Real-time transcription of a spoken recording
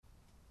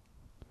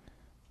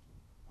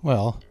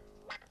Well,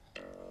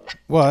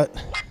 what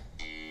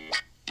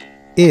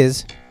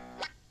is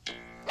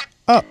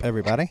up,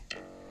 everybody?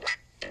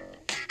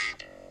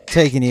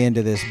 Taking you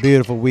into this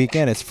beautiful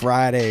weekend. It's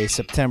Friday,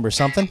 September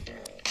something.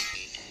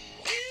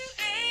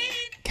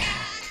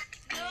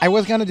 I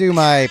was going to do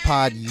my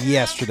pod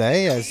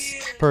yesterday, as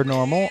per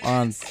normal,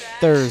 on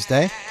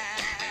Thursday.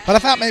 But I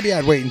thought maybe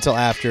I'd wait until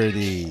after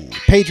the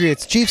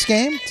Patriots-Chiefs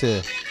game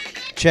to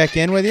check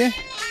in with you.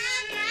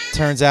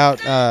 Turns out,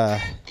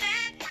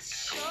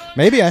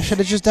 maybe I should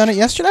have just done it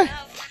yesterday.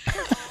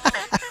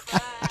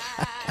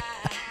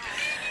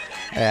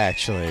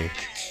 Actually,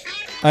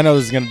 I know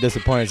this is going to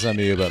disappoint some of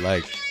you, but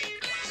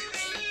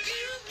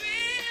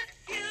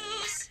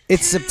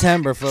it's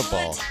September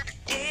football.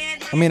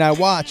 I mean, I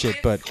watch it,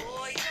 but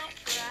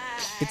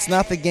it's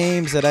not the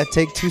games that I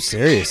take too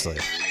seriously.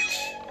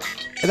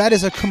 That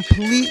is a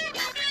complete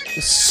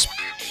spoiled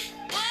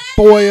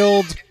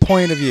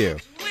point of view.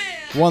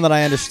 One that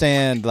I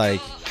understand,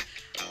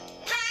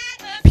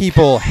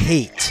 people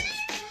hate.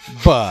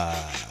 But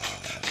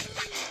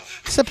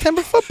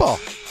September football,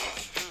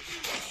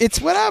 it's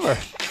whatever.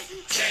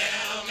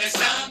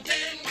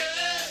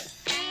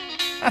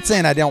 Not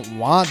saying I don't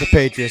want the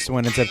Patriots to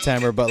win in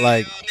September, but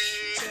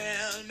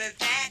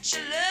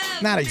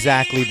not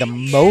exactly the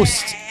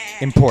most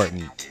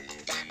important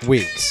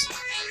weeks.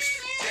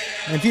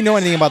 And if you know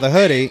anything about the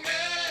hoodie,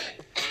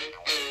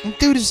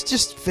 dude is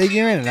just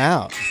figuring it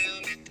out.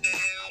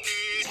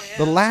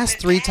 The last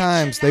 3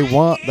 times they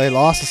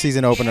lost the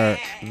season opener,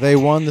 they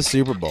won the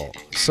Super Bowl.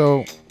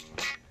 So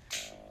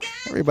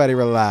everybody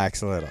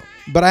relax a little.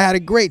 But I had a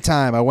great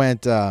time. I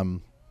went,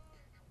 it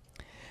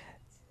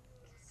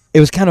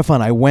was kind of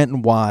fun. I went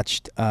and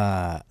watched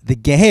the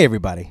game. Hey,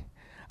 everybody.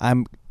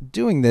 I'm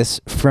doing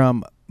this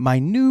from my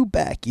new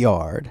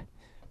backyard.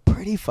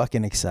 Pretty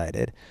fucking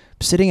excited.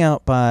 I'm sitting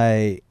out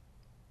by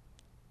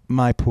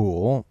my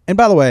pool. And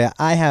by the way,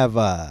 I have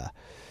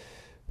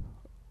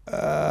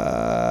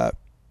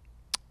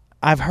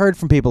I've heard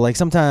from people,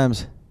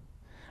 sometimes,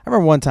 I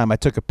remember one time I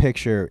took a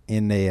picture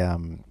in I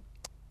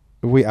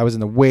was in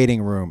the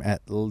waiting room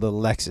at the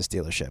Lexus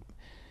dealership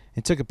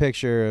and took a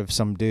picture of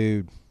some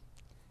dude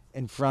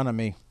in front of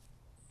me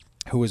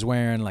who was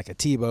wearing a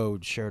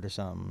Tebow shirt or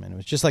something. And it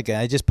was just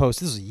I just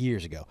posted, this was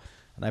years ago,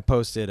 and I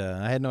posted,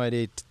 I had no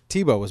idea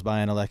Tebow was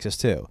buying a Lexus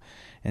too.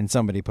 And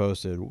somebody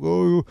posted,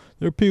 "Oh,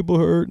 there are people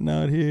hurting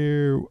out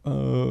here.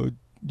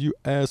 You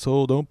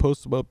asshole, don't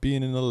post about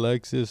being in a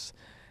Lexus."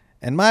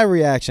 And my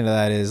reaction to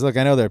that is, look,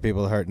 I know there are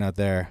people hurting out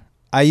there.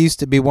 I used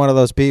to be one of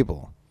those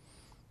people.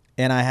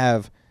 And I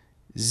have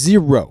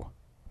zero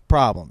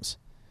problems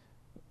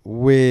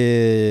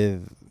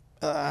with,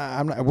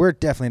 we're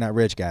definitely not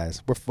rich,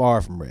 guys. We're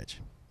far from rich.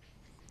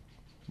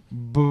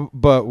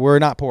 But we're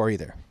not poor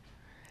either.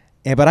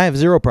 But I have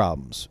zero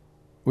problems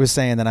with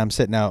saying that I'm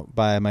sitting out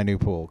by my new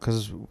pool.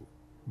 Because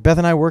Beth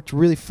and I worked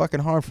really fucking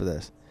hard for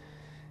this.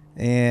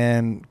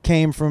 And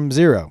came from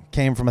zero.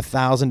 Came from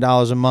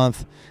 $1,000 a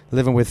month,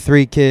 living with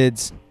 3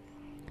 kids.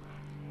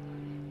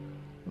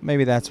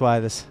 Maybe that's why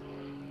this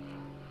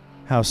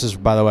house is,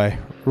 by the way,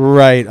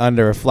 right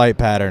under a flight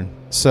pattern.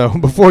 So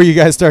before you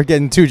guys start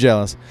getting too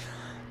jealous,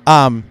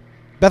 Beth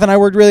and I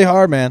worked really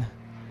hard, man.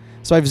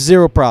 So I have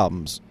zero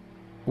problems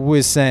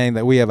with saying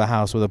that we have a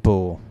house with a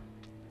pool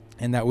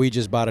and that we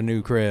just bought a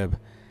new crib.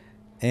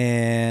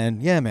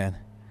 And yeah, man,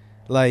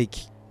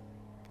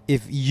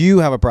 if you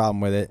have a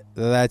problem with it,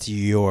 that's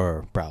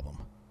your problem,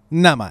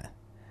 not mine.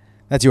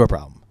 That's your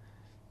problem.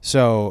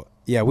 So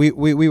yeah, we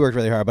worked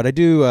really hard, but I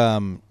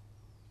do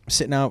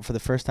sitting out for the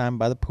first time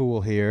by the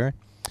pool here.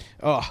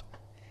 Oh,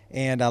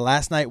 and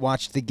last night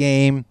watched the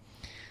game.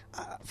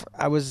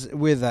 I was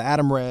with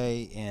Adam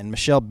Ray and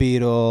Michelle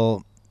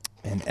Beadle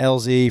and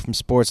LZ from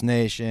Sports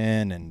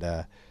Nation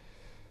and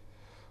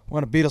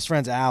one of Beatles'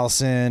 friends,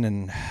 Allison,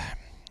 and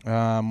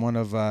one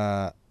of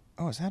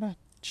is that a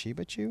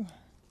Chiba Chew?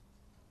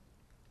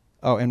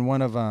 Oh, and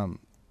one of what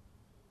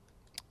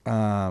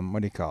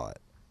do you call it?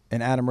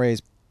 And Adam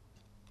Ray's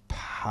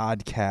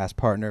podcast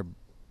partner,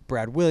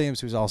 Brad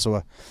Williams, who's also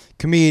a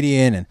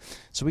comedian. And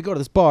so we go to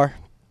this bar,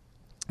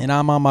 and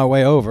I'm on my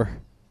way over,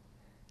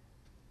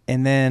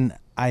 and then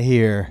I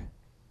hear,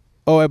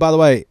 oh, and by the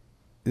way,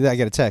 I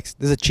get a text.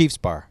 This is a Chiefs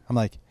bar. I'm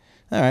like,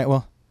 all right,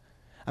 well,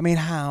 I mean,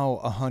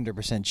 how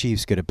 100%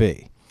 Chiefs could it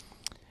be?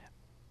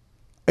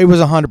 It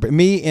was 100%.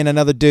 Me and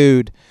another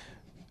dude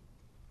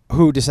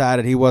who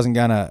decided he wasn't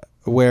going to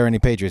wear any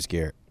Patriots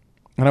gear.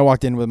 And I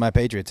walked in with my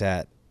Patriots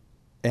hat,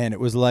 and it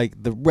was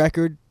like the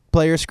record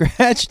player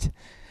scratched.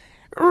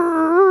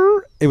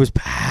 It was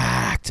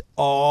packed,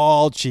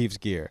 all Chiefs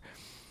gear.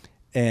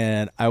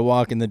 And I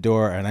walk in the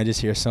door, and I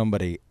just hear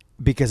somebody,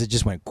 because it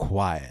just went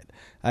quiet,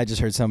 I just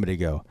heard somebody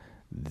go,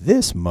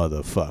 "This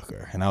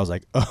motherfucker." And I was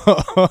like,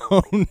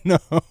 oh, no.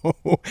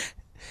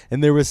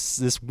 And there was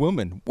this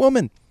woman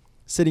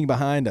sitting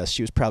behind us.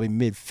 She was probably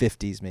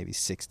mid-50s, maybe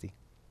 60.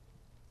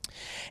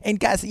 And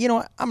guys, you know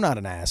what? I'm not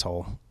an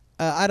asshole.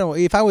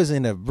 If I was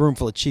in a room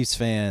full of Chiefs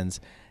fans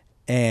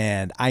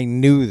and I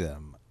knew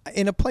them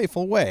in a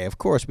playful way, of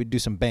course we'd do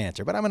some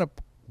banter, but I'm in a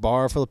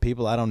bar full of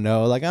people I don't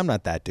know. Like, I'm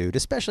not that dude,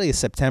 especially a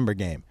September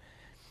game.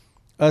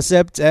 A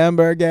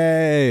September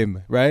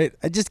game, right?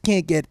 I just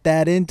can't get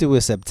that into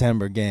a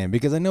September game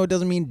because I know it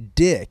doesn't mean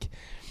dick.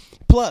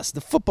 Plus,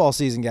 the football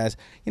season, guys,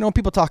 you know,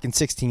 people talking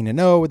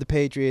 16-0 with the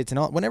Patriots and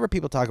all, whenever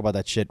people talk about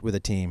that shit with a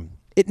team,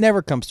 it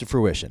never comes to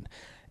fruition.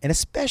 And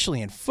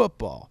especially in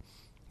football,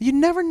 you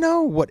never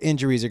know what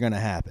injuries are going to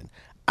happen.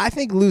 I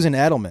think losing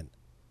Edelman,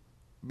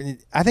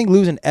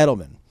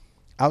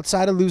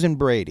 outside of losing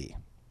Brady,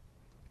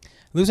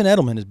 losing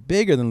Edelman is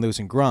bigger than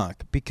losing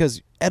Gronk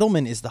because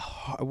Edelman is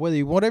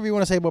whatever you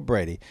want to say about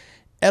Brady,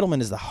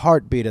 Edelman is the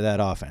heartbeat of that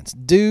offense.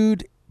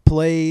 Dude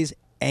plays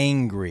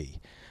angry.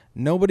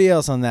 Nobody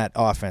else on that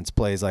offense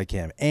plays like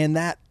him. And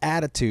that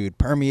attitude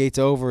permeates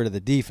over to the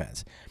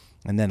defense.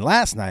 And then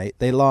last night,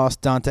 they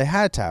lost Dante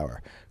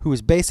Hightower, who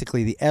was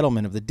basically the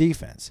Edelman of the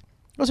defense.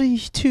 Those are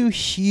two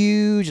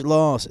huge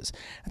losses.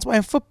 That's why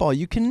in football,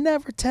 you can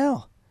never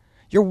tell.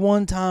 You're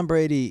one Tom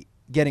Brady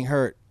getting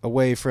hurt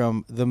away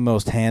from the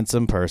most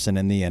handsome person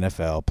in the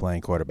NFL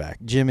playing quarterback,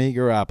 Jimmy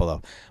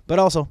Garoppolo. But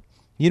also,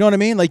 you know what I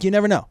mean? Like, you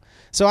never know.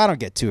 So I don't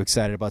get too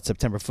excited about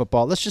September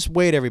football. Let's just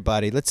wait,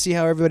 everybody. Let's see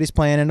how everybody's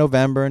playing in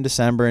November and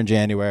December and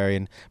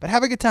January. But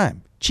have a good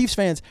time. Chiefs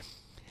fans,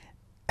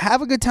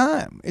 have a good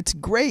time. It's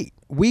great.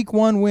 Week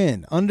 1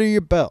 win under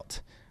your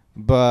belt.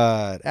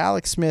 But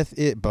Alex Smith,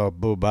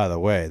 by the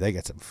way, they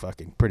got some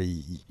fucking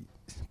pretty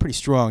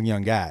strong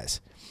young guys.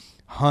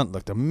 Hunt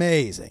looked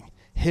amazing.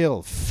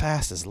 Hill,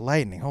 fast as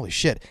lightning. Holy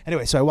shit.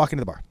 Anyway, so I walk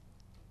into the bar.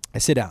 I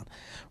sit down.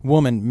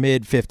 Woman,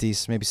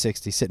 mid-50s, maybe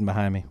 60, sitting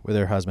behind me with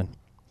her husband.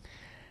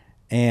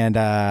 And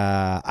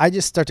I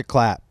just start to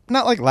clap.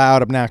 Not like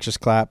loud, obnoxious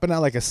clap, but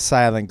not like a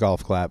silent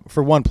golf clap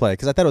for one play,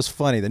 because I thought it was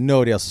funny that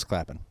nobody else was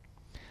clapping.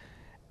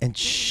 And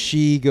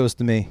she goes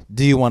to me,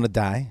 "Do you want to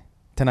die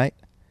tonight?"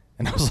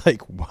 And I was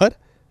like, "What?"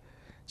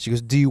 She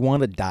goes, "Do you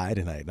want to die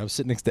tonight?" And I was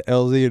sitting next to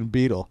LZ and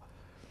Beetle.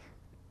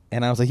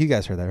 And I was like, "You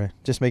guys heard that, right?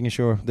 Just making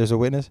sure there's a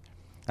witness."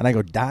 And I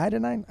go, "Die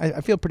tonight?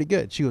 I feel pretty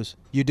good." She goes,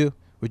 "You do?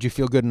 Would you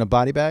feel good in a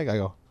body bag?" I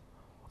go,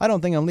 "I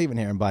don't think I'm leaving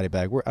here in body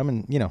bag. I'm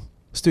in,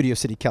 Studio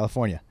City,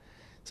 California.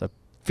 So I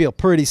feel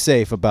pretty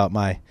safe about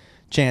my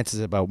chances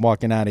about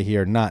walking out of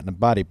here not in a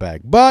body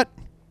bag." But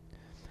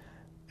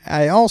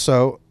I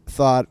also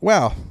thought,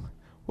 wow,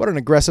 what an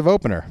aggressive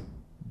opener.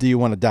 Do you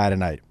want to die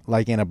tonight?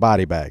 Like in a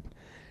body bag.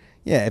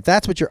 Yeah, if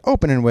that's what you're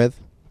opening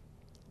with,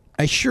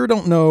 I sure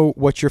don't know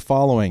what your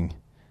following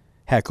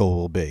heckle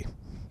will be.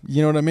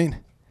 You know what I mean?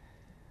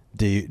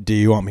 Do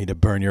you want me to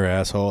burn your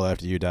asshole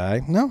after you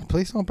die? No,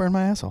 please don't burn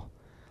my asshole.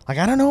 Like,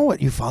 I don't know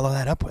what you follow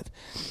that up with.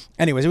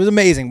 Anyways, it was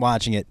amazing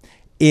watching it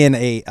in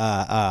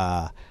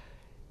a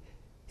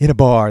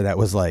bar that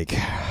was like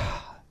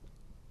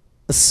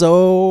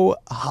so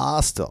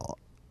hostile.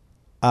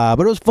 But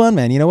it was fun,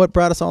 man. You know what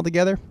brought us all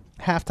together?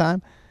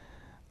 Halftime.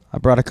 I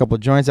brought a couple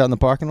of joints out in the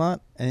parking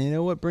lot. And you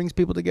know what brings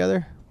people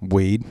together?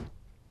 Weed.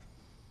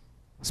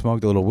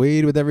 Smoked a little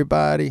weed with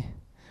everybody.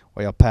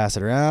 We all pass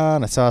it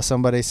around. I saw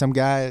some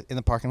guy in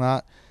the parking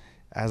lot.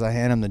 As I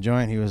hand him the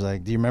joint, he was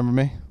like, "Do you remember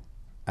me?"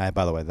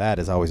 By the way, that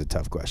is always a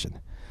tough question.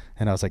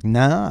 And I was like,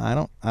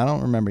 "Nah, I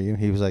don't remember you."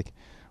 He was like,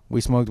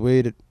 "We smoked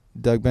weed at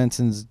Doug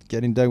Benson's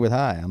Getting Doug with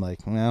High." I'm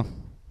like, "Well,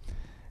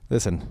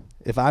 listen,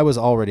 if I was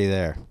already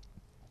there,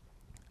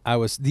 I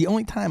was the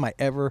only time I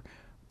ever,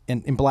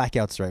 and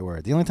blackout's the right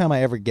word, the only time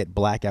I ever get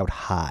blackout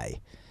high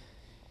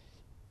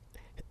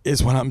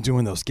is when I'm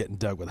doing those Getting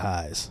Doug with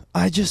Highs.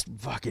 I just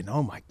fucking,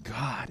 oh my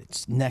God,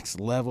 it's next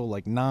level,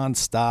 like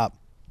nonstop.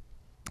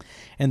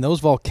 And those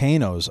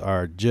volcanoes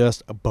are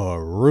just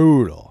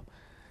brutal.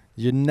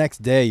 Your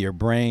next day, your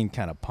brain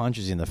kind of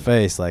punches you in the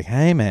face like,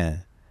 "Hey,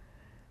 man,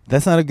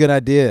 that's not a good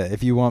idea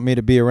if you want me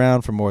to be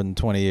around for more than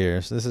 20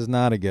 years. This is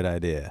not a good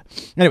idea."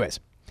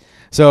 Anyways,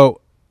 so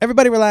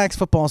everybody relax,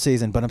 football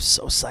season, but I'm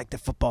so psyched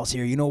that football's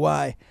here. You know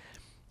why?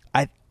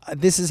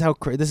 This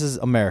is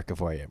America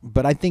for you.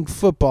 But I think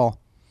football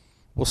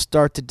will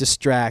start to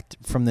distract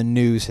from the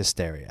news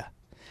hysteria.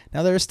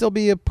 Now, there will still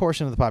be a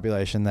portion of the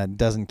population that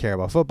doesn't care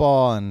about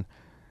football and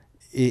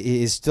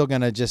is still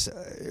going to just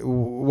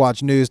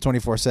watch news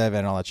 24/7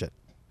 and all that shit.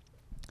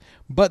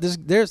 But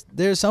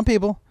there's some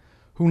people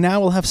who now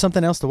will have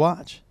something else to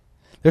watch.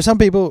 There's some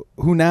people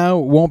who now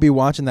won't be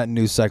watching that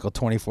news cycle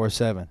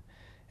 24/7.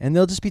 And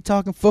they'll just be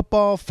talking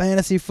football,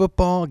 fantasy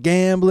football,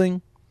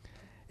 gambling.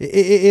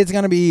 It's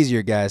going to be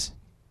easier, guys.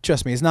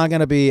 Trust me, it's not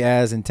going to be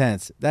as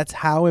intense. That's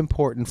how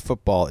important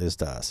football is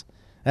to us.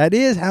 That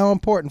is how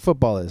important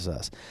football is to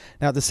us.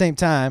 Now, at the same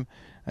time,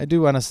 I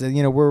do want to say,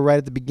 we're right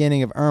at the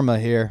beginning of Irma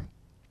here.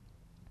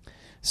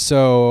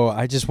 So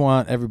I just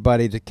want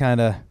everybody to kind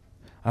of,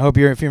 I hope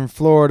if you're in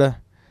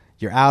Florida,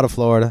 you're out of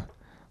Florida.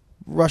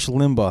 Rush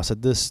Limbaugh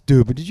said this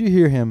stupid. Did you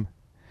hear him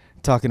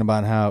talking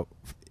about how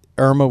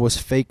Irma was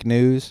fake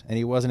news and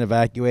he wasn't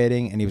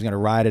evacuating and he was going to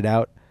ride it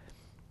out?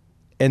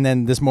 And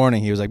then this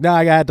morning he was like, "No,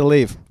 I had to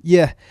leave."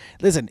 Yeah,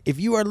 listen, if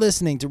you are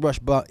listening to Rush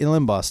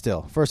Limbaugh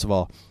still, first of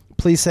all,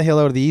 please say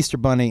hello to the Easter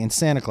Bunny and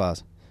Santa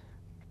Claus,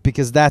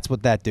 because that's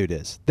what that dude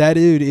is. That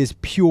dude is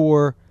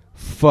pure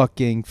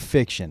fucking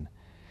fiction.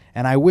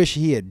 And I wish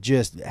he had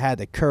just had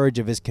the courage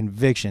of his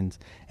convictions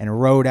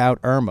and rode out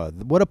Irma.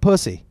 What a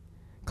pussy.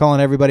 Calling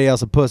everybody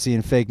else a pussy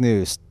and fake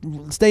news.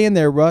 Stay in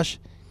there, Rush.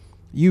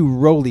 You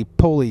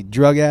roly-poly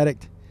drug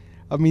addict.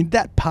 I mean,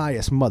 that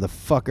pious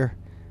motherfucker.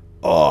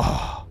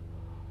 Oh.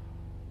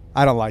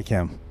 I don't like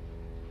him.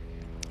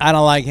 I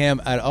don't like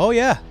him at all. Oh,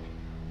 yeah.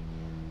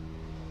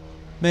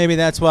 Maybe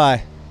that's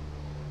why.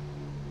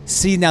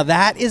 See, now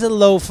that is a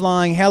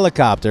low-flying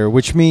helicopter,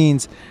 which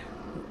means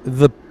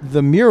the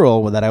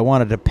mural that I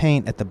wanted to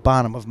paint at the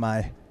bottom of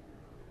my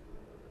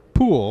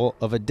pool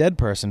of a dead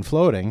person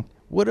floating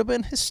would have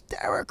been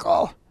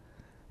hysterical.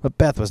 But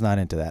Beth was not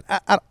into that.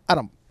 I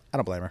don't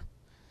blame her.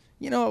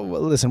 You know,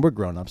 listen, we're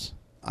grown-ups.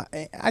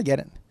 I get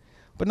it,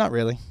 but not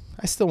really.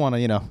 I still want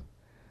to,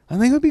 I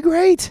think it would be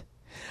great.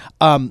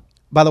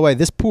 By the way,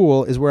 this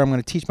pool is where I'm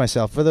going to teach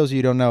myself, for those of you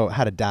who don't know,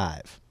 how to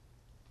dive.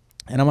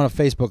 And I'm going to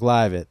Facebook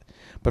Live it.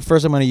 But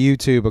first I'm going to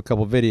YouTube a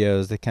couple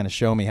videos that kind of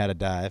show me how to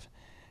dive.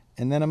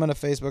 And then I'm going to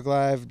Facebook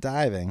Live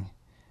diving.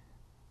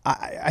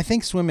 I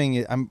think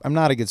swimming, I'm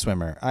not a good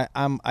swimmer.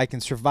 I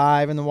can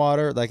survive in the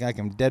water, like I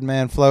can dead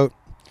man float.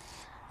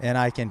 And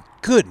I can,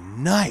 good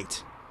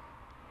night.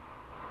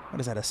 What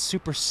is that, a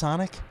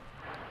supersonic?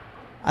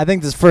 I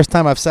think this is the first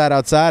time I've sat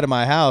outside of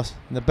my house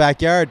in the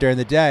backyard during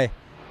the day.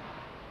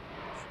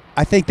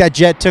 I think that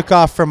jet took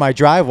off from my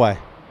driveway.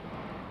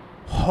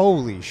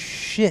 Holy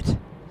shit.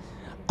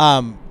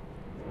 I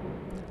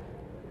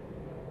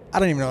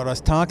don't even know what I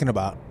was talking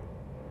about.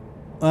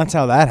 That's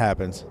how that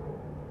happens.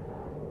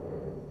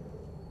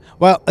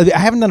 Well, I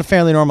haven't done a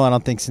Fairly Normal, I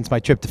don't think, since my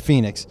trip to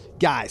Phoenix.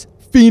 Guys,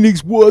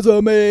 Phoenix was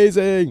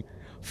amazing.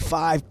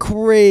 5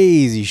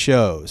 crazy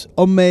shows.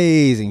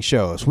 Amazing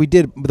shows. We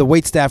did the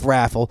waitstaff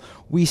raffle.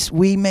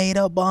 We made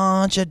a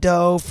bunch of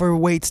dough for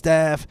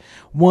waitstaff.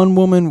 One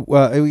woman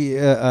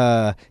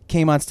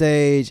came on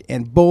stage,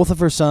 and both of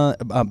her son,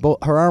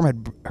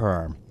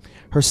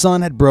 her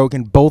son had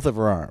broken both of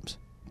her arms.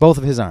 Both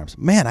of his arms.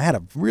 Man, I had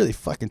a really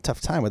fucking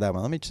tough time with that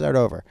one. Let me start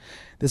over.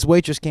 This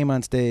waitress came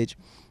on stage,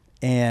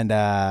 and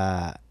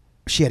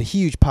she had a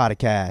huge pot of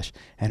cash,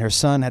 and her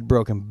son had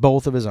broken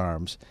both of his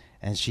arms,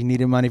 and she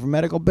needed money for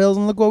medical bills,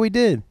 and look what we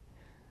did.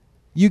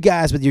 You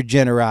guys with your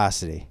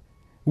generosity.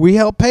 We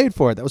helped paid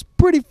for it. That was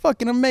pretty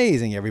fucking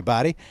amazing,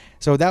 everybody.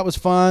 So that was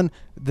fun.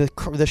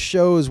 The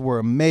shows were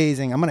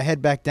amazing. I'm going to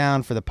head back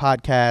down for the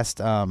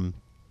podcast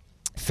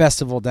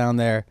festival down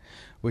there,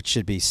 which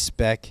should be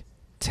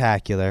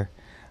spectacular.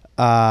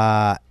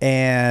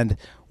 And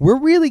we're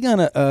really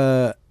gonna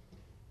the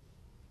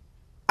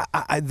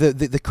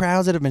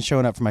crowds that have been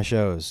showing up for my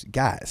shows,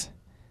 guys,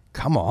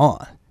 come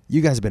on,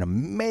 you guys have been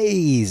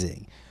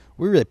amazing.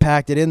 We really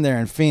packed it in there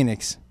in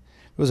Phoenix.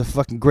 It was a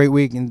fucking great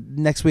week, and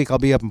next week I'll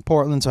be up in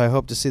Portland, so I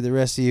hope to see the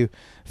rest of you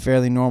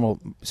Fairly Normal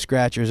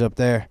scratchers up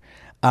there.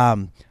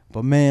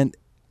 But man,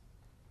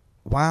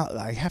 wow,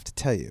 I have to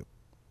tell you,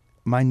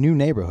 my new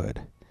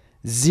neighborhood,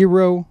 there's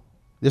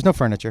no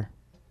furniture.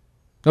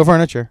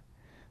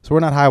 So we're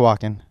not high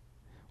walking.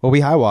 Well, we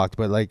high walked,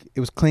 but like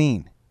it was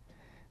clean.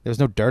 There was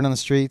no dirt on the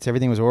streets.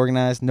 Everything was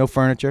organized. No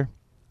furniture.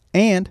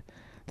 And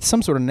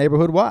some sort of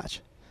neighborhood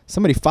watch.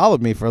 Somebody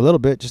followed me for a little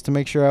bit just to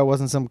make sure I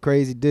wasn't some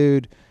crazy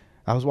dude.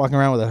 I was walking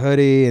around with a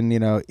hoodie and,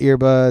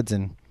 earbuds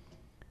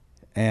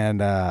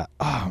and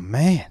oh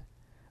man,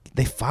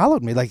 they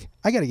followed me. Like,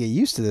 I got to get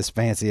used to this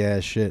fancy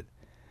ass shit.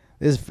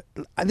 This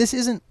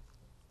isn't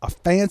a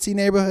fancy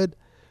neighborhood,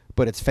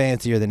 but it's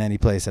fancier than any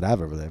place that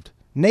I've ever lived.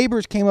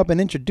 Neighbors came up and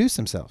introduced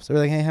themselves. They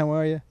were like, hey, how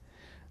are you?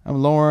 I'm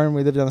Lauren.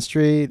 We live down the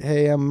street.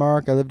 Hey, I'm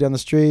Mark. I live down the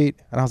street.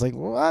 And I was like,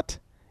 what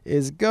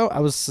is I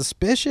was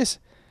suspicious.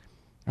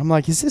 I'm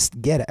like, is this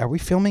are we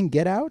filming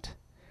Get Out?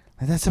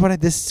 And that's what I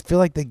feel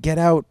like, the Get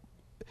Out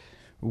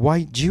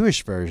white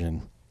Jewish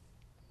version,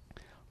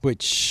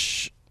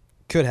 which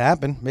could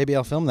happen. Maybe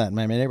I'll film that in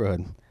my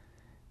neighborhood.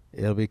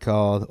 It'll be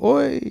called,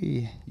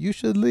 Oi, You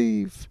Should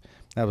Leave.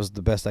 That was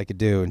the best I could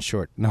do in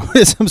short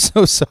notice. I'm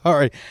so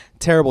sorry.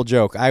 Terrible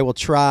joke. I will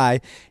try.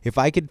 If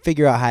I could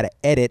figure out how to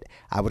edit,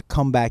 I would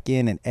come back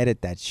in and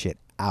edit that shit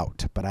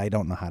out. But I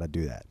don't know how to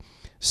do that.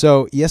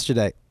 So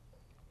yesterday,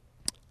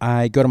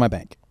 I go to my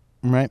bank,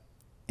 right?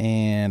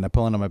 And I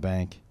pull into my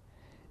bank.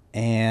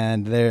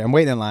 And I'm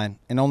waiting in line.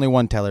 And only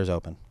one teller's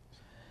open.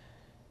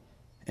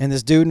 And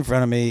this dude in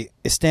front of me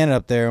is standing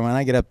up there. When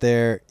I get up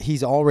there,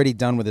 he's already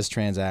done with his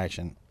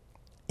transaction.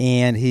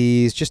 And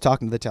he's just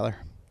talking to the teller.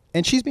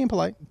 And she's being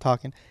polite,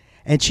 talking.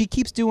 And she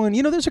keeps doing,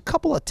 there's a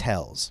couple of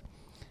tells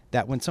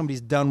that when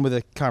somebody's done with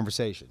a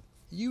conversation,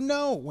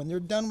 when they're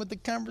done with the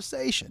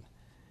conversation.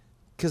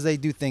 Because they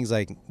do things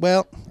like,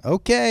 well,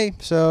 okay,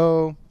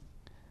 so,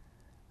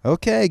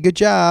 okay, good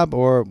job.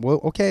 Or,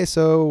 well, okay,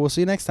 so we'll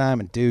see you next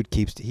time. And dude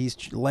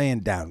he's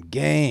laying down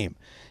game.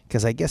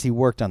 Because I guess he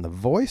worked on The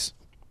Voice.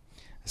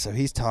 So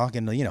he's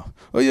talking to,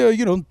 oh yeah,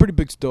 pretty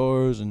big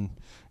stars. And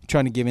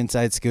trying to give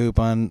inside scoop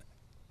on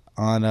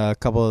a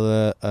couple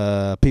of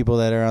the people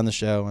that are on the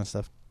show and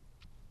stuff.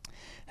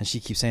 And she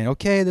keeps saying,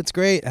 okay, that's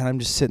great. And I'm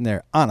just sitting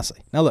there,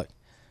 honestly. Now look,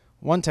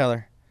 one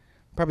teller,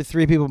 probably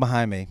 3 people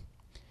behind me.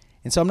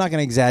 And so I'm not going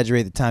to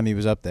exaggerate the time he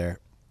was up there.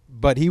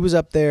 But he was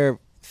up there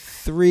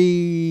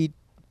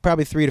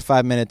probably 3 to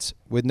 5 minutes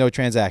with no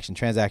transaction.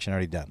 Transaction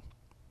already done.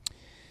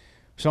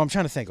 So I'm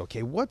trying to think,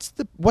 okay, what's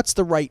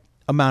the right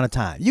amount of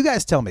time? You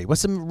guys tell me,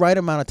 what's the right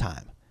amount of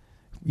time?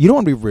 You don't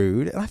want to be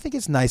rude, and I think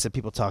it's nice that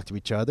people talk to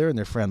each other and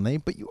they're friendly,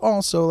 but you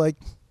also like,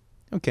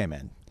 okay,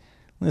 man,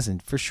 listen,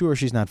 for sure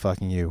she's not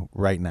fucking you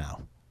right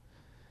now.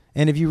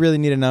 And if you really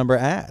need a number,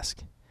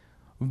 ask.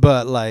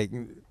 But like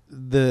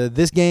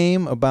this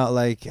game about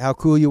like how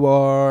cool you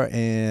are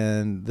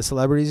and the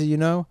celebrities that you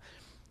know,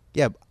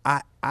 yeah,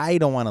 I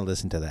don't want to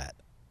listen to that.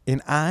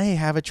 And I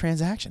have a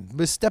transaction.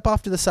 But step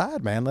off to the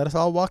side, man. Let us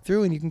all walk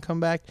through and you can come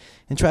back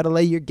and try to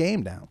lay your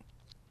game down.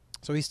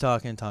 So he's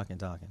talking.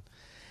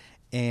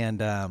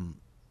 And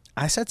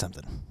I said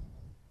something.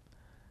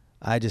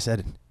 I just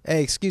said,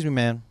 hey, excuse me,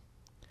 man.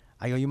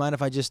 I go, you mind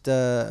if I just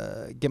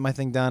get my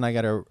thing done? I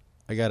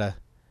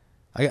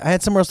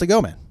had somewhere else to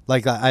go, man.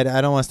 Like, I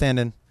don't want to stand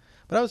in.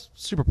 But I was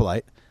super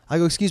polite. I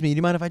go, excuse me, do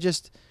you mind if I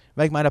just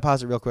make my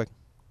deposit real quick?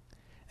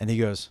 And he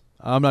goes,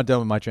 I'm not done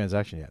with my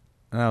transaction yet.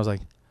 And I was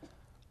like,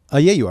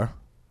 yeah, you are.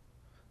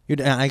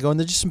 And I go, and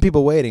there's just some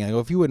people waiting. I go,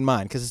 if you wouldn't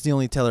mind, because it's the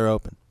only teller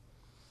open.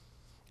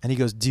 And he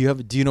goes, do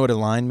you know what a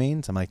line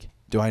means? I'm like,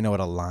 do I know what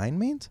a line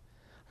means?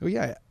 I go,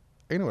 yeah,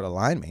 I know what a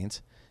line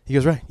means. He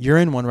goes, right, you're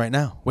in one right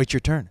now. Wait your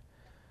turn.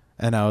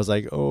 And I was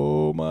like,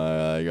 oh,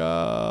 my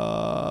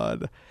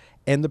God.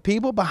 And the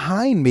people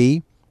behind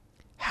me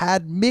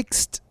had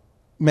mixed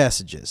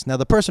messages. Now,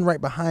 the person right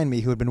behind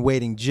me who had been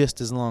waiting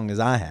just as long as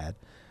I had,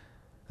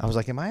 I was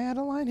like, am I out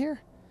of line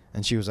here?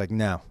 And she was like,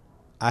 no,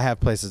 I have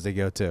places to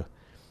go to.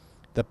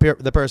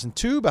 The person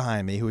two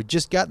behind me who had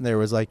just gotten there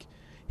was like,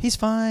 he's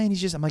fine.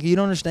 I'm like, you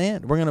don't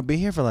understand. We're going to be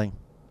here for like.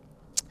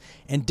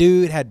 And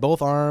dude had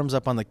both arms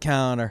up on the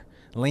counter,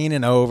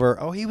 leaning over.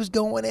 Oh, he was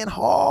going in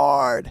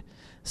hard.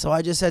 So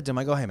I just said to him,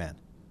 I go, hey, man,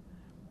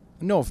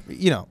 no,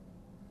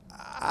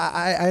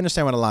 I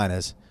understand what a line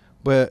is,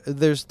 but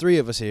there's 3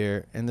 of us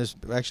here, and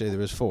there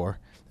was 4.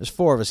 There's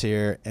 4 of us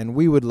here, and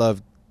we would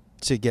love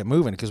to get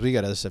moving because we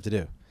got other stuff to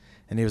do.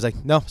 And he was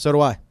like, no, so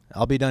do I.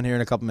 I'll be done here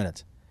in a couple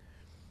minutes.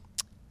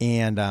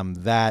 And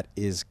that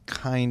is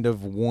kind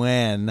of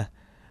when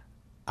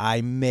I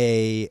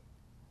may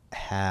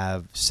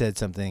have said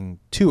something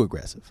too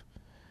aggressive.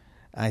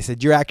 I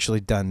said, you're actually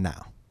done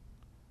now.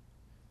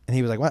 And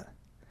he was like, what?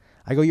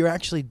 I go, you're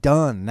actually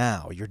done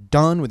now. You're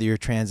done with your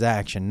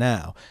transaction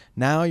now.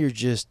 Now you're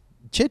just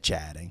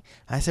chit-chatting.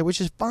 I said,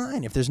 which is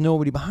fine if there's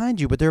nobody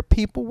behind you, but there are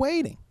people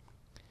waiting.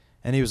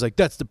 And he was like,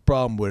 that's the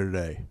problem with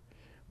today.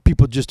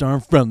 People just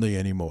aren't friendly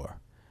anymore.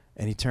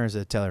 And he turns to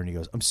the teller and he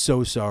goes, I'm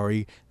so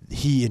sorry.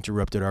 He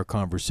interrupted our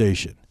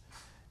conversation.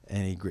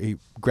 And he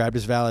grabbed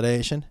his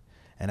validation.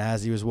 And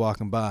as he was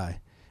walking by,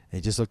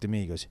 he just looked at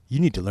me. He goes, you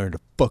need to learn to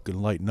fucking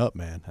lighten up,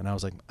 man. And I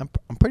was like,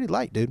 I'm pretty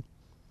light, dude.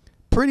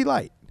 Pretty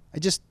light. I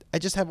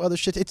just have other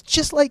shit. It's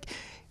just like,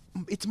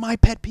 it's my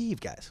pet peeve,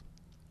 guys.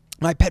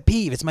 My pet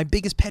peeve. It's my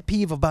biggest pet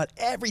peeve about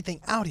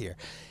everything out here.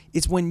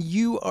 It's when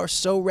you are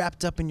so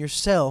wrapped up in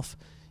yourself,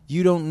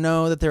 you don't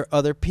know that there are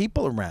other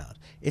people around.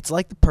 It's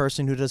like the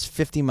person who does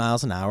 50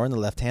 miles an hour in the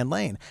left-hand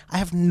lane. I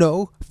have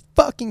no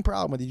fucking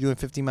problem with you doing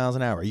 50 miles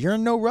an hour. You're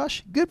in no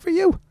rush. Good for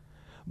you.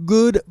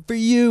 Good for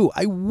you.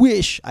 I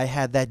wish I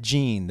had that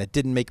gene that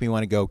didn't make me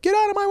want to go, get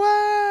out of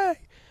my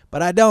way.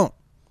 But I don't.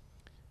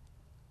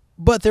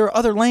 But there are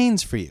other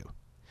lanes for you.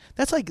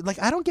 That's like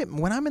I don't get,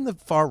 when I'm in the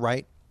far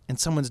right and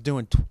someone's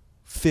doing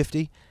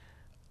 50,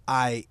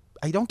 I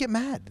don't get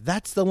mad.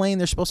 That's the lane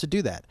they're supposed to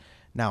do that.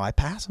 Now I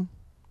pass them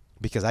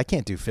because I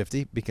can't do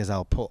 50 because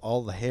I'll pull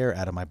all the hair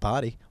out of my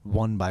body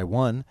one by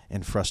one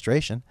in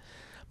frustration.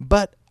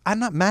 But I'm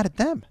not mad at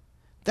them.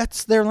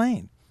 That's their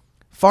lane.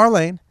 Far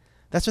lane.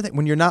 That's the thing.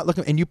 When you're not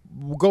looking and you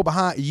go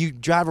behind, you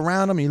drive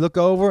around them and you look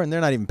over and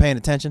they're not even paying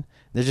attention.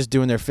 They're just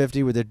doing their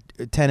 50 with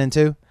their 10 and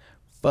 2.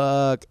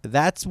 Fuck.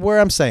 That's where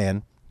I'm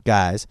saying,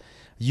 guys,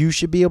 you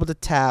should be able to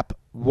tap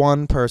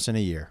one person a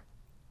year.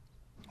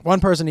 One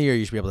person a year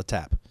you should be able to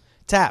tap.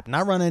 Tap.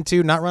 Not run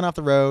into, not run off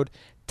the road.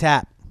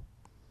 Tap.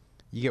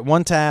 You get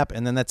one tap,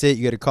 and then that's it.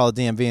 You got to call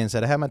the DMV and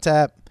say, I have my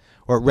tap.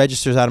 Or it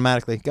registers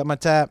automatically. Got my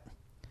tap.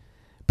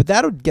 But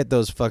that'll get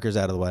those fuckers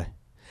out of the way.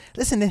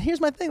 Listen, and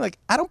here's my thing. Like,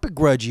 I don't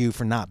begrudge you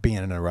for not being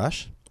in a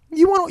rush.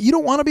 You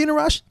don't want to be in a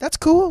rush? That's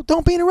cool.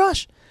 Don't be in a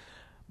rush.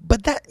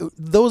 But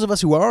those of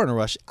us who are in a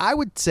rush, I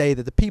would say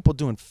that the people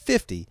doing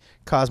 50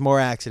 cause more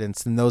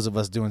accidents than those of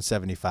us doing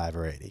 75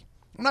 or 80.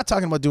 I'm not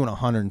talking about doing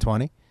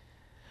 120.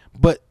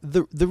 But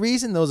the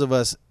reason those of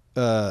us,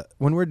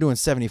 when we're doing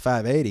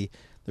 75, 80,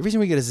 the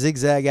reason we get a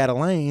zigzag out of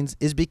lanes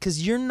is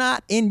because you're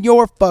not in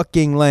your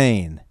fucking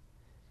lane.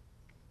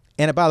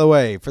 And by the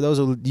way, for those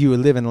of you who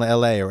live in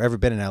L.A. or ever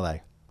been in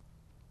L.A.,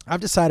 I've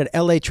decided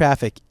L.A.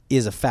 traffic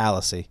is a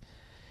fallacy.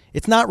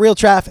 It's not real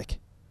traffic.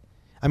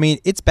 I mean,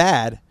 it's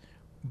bad.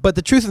 But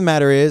the truth of the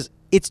matter is,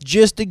 it's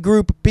just a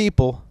group of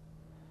people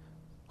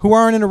who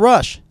aren't in a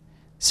rush.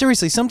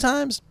 Seriously,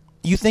 sometimes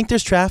you think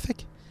there's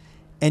traffic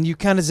and you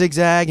kind of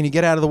zigzag and you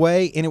get out of the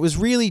way, and it was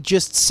really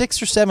just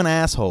 6 or 7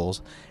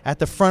 assholes at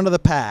the front of the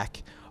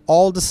pack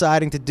all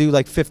deciding to do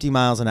like 50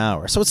 miles an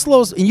hour. So it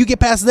slows, and you get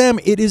past them,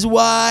 it is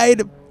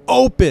wide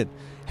open.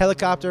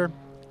 Helicopter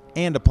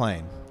and a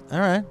plane. All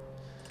right.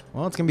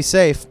 Well, it's going to be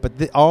safe, but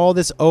all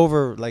this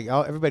over, like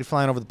everybody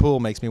flying over the pool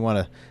makes me want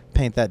to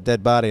paint that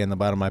dead body in the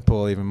bottom of my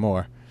pool even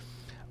more.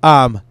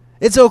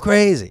 It's so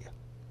crazy.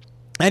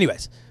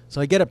 Anyways, so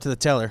I get up to the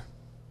teller,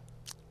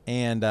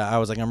 and I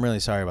was like, I'm really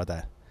sorry about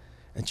that.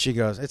 And she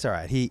goes, it's all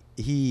right.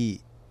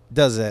 He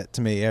does that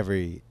to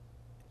me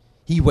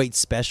he waits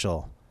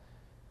special.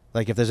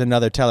 Like if there's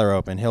another teller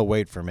open, he'll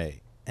wait for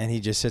me. And he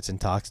just sits and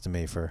talks to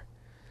me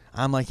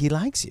I'm like, he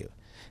likes you.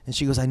 And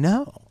she goes, I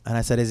know. And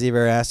I said, has he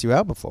ever asked you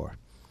out before?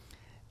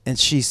 And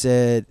she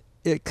said,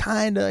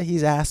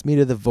 he's asked me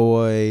to The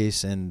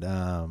Voice and,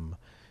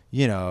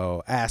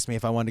 asked me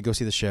if I wanted to go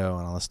see the show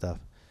and all this stuff.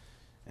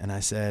 And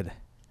I said,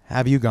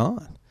 have you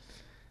gone?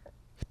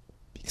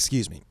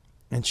 Excuse me.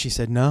 And she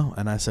said, no.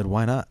 And I said,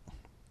 why not?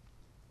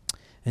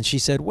 And she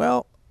said,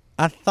 well,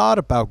 I thought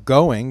about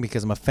going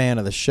because I'm a fan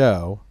of the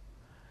show.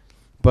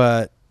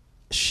 But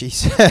she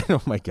said,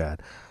 oh, my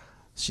God.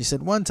 She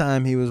said one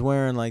time he was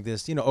wearing like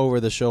this,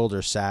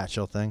 over-the-shoulder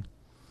satchel thing.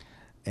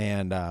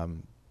 And I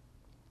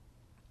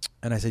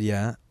said,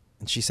 yeah.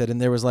 And she said,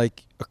 and there was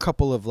like a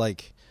couple of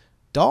like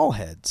doll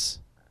heads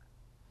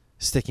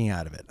sticking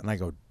out of it. And I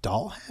go,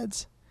 doll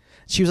heads?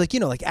 She was like,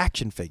 like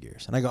action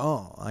figures. And I go,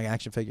 oh, like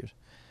action figures.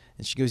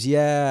 And she goes,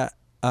 yeah.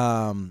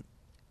 And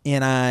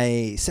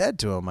I said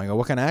to him, I go,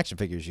 what kind of action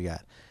figures you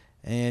got?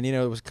 And,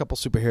 it was a couple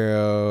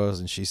superheroes.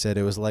 And she said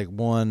it was like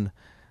one,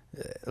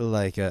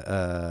 like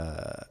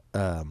a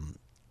what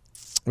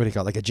do you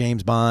call it? Like a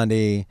James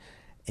Bondy.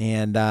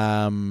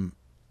 And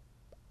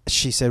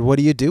she said, what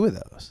do you do with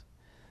those?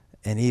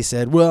 And he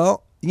said,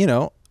 well,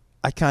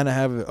 I kind of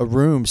have a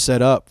room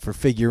set up for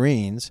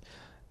figurines,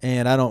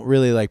 and I don't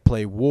really like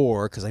play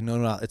war because I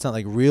know it's not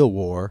like real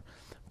war,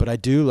 but I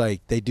do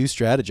they do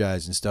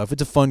strategize and stuff.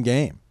 It's a fun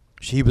game.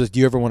 She was like, do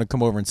you ever want to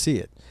come over and see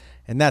it?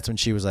 And that's when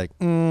she was like,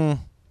 I'm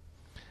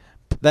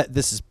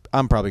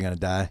probably going to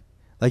die.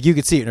 Like you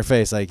could see it in her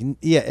face. Like,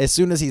 yeah, as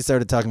soon as he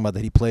started talking about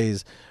that he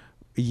plays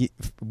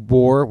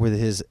war with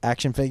his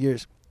action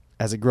figures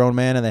as a grown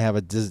man, and they have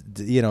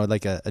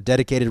a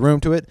dedicated room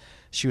to it,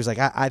 she was like,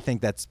 I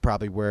think that's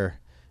probably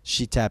where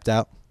she tapped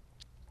out.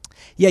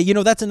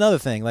 Yeah, that's another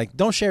thing. Like,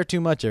 don't share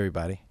too much,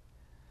 everybody.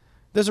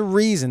 There's a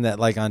reason that,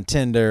 like, on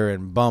Tinder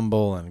and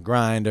Bumble and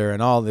Grindr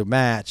and all the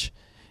Match,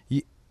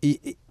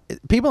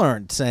 people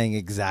aren't saying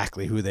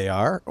exactly who they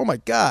are. Oh, my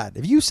God.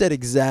 If you said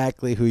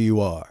exactly who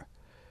you are,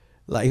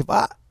 like,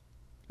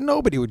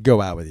 nobody would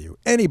go out with you.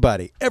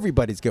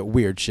 Everybody's got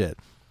weird shit.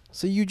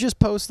 So you just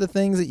post the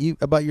things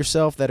about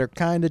yourself that are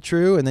kind of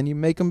true, and then you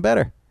make them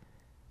better.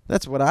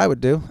 That's what I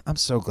would do. I'm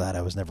so glad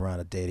I was never on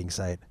a dating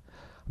site.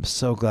 I'm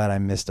so glad I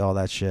missed all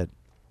that shit.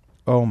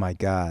 Oh, my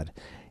God.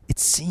 It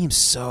seems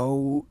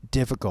so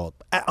difficult.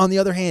 On the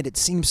other hand, it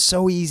seems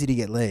so easy to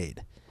get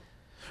laid.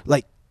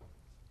 Like,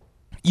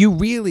 you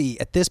really,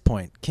 at this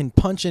point, can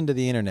punch into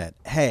the internet,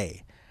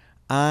 hey,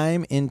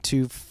 I'm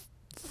into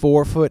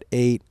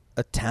 4'8"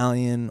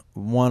 Italian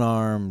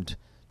one-armed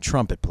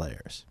trumpet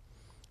players.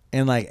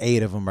 And like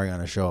 8 of them are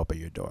going to show up at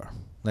your door.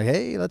 Like,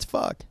 hey, let's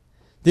fuck.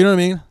 Do you know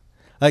what I mean?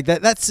 Like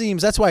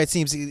that's why it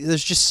seems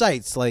there's just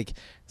sites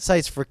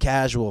for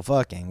casual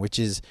fucking, which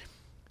is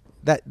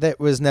that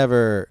was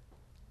never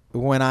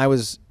when I'm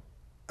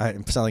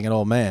sounding like an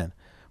old man,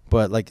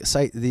 but like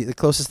the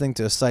closest thing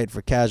to a site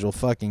for casual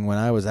fucking when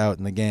I was out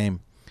in the game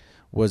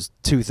was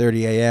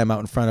 2:30 a.m. out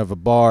in front of a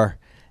bar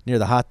near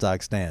the hot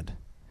dog stand.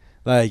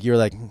 Like you're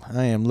like,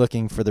 I am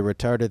looking for the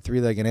retarded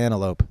 3-legged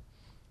antelope.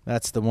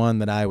 That's the one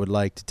that I would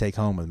like to take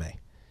home with me.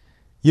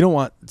 You don't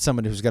want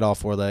somebody who's got all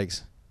 4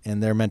 legs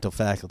and their mental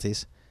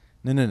faculties.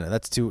 No.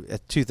 That's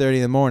at 2:30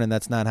 in the morning.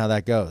 That's not how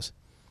that goes.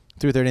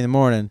 2:30 in the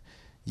morning,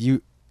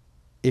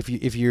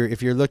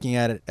 if you're looking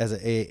at it as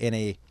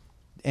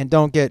and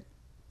don't get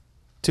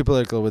too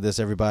political with this,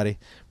 everybody.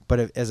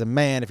 But as a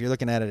man, if you're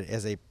looking at it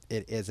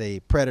as a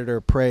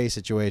predator prey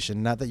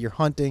situation, not that you're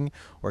hunting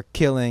or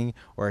killing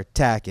or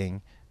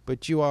attacking,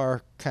 but you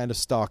are kind of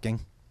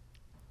stalking.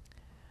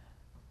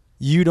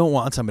 You don't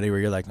want somebody where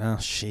you're like, oh,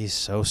 she's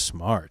so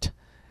smart,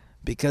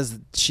 because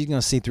she's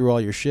going to see through all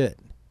your shit.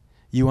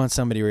 You want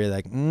somebody where you're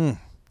like,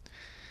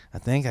 I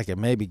think I could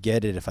maybe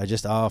get it if I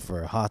just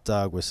offer a hot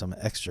dog with some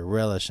extra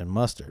relish and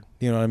mustard.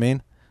 You know what I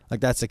mean?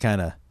 Like that's the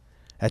kind of,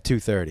 at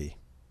 2:30.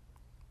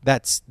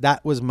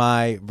 That was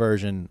my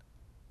version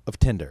of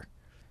Tinder.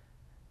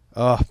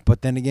 Oh,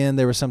 but then again,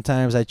 there were some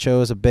times I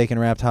chose a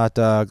bacon-wrapped hot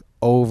dog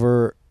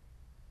over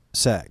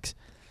sex.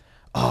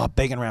 Oh,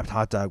 bacon-wrapped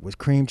hot dog with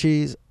cream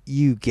cheese?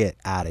 You get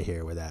out of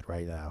here with that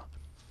right now.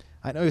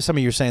 I know some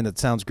of you are saying that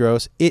sounds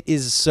gross. It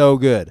is so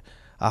good.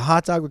 A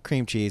hot dog with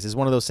cream cheese is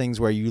one of those things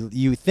where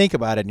you think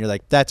about it and you're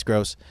like, that's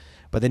gross.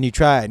 But then you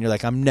try it and you're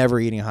like, I'm never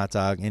eating a hot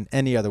dog in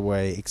any other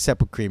way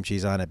except with cream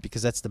cheese on it,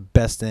 because that's the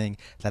best thing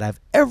that I've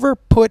ever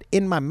put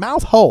in my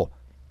mouth hole.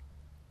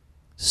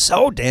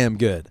 So damn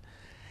good.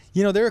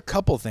 You know, there are a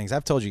couple things,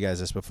 I've told you guys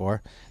this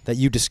before, that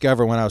you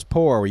discover when I was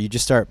poor, where you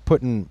just start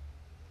putting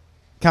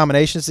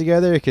combinations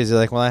together because you're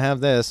like, well, I have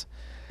this.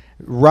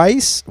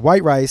 Rice,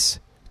 white rice,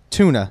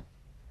 tuna,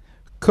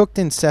 cooked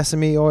in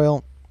sesame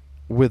oil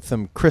with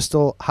some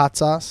Crystal hot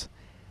sauce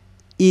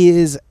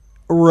is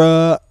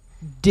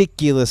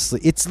ridiculously.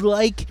 It's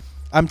like,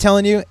 I'm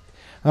telling you,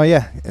 oh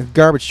yeah,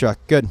 garbage truck,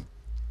 good.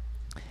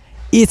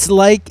 It's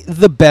like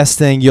the best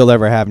thing you'll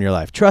ever have in your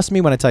life. Trust me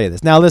when I tell you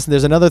this. Now listen,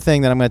 there's another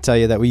thing that I'm going to tell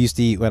you that we used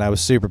to eat when I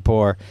was super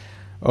poor.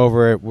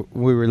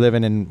 We were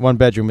living in one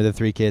bedroom with the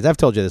 3 kids. I've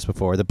told you this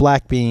before. The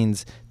black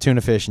beans,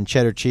 tuna fish, and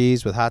cheddar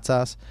cheese with hot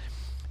sauce.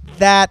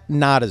 That,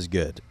 not as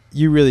good.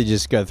 You really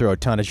just got to throw a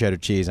ton of cheddar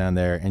cheese on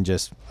there and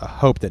just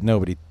hope that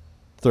nobody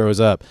throws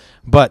up.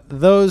 But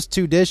those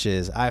 2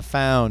 dishes I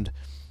found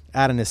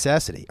out of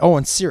necessity. Oh,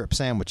 and syrup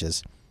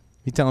sandwiches.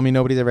 You telling me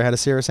nobody's ever had a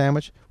syrup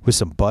sandwich with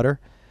some butter?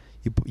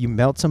 You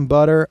melt some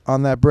butter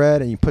on that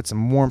bread and you put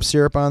some warm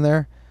syrup on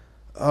there.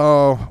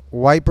 Oh,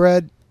 white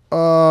bread.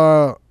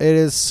 Oh, it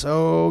is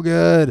so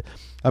good.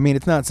 I mean,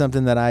 it's not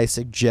something that I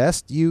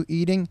suggest you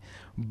eating,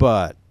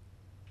 but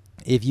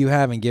if you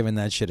haven't given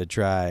that shit a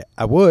try,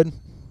 I would.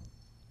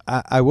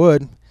 I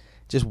would.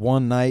 Just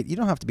one night. You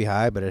don't have to be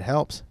high, but it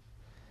helps.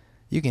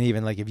 You can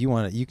even, like, if you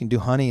want to, you can do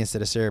honey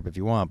instead of syrup if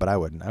you want, but I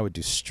wouldn't. I would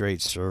do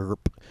straight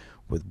syrup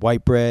with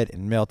white bread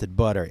and melted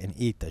butter and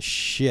eat the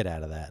shit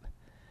out of that.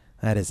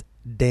 That is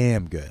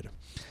damn good.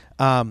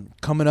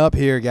 Coming up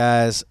here,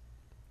 guys,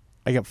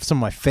 I got some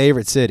of my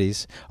favorite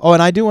cities. Oh,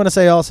 and I do want to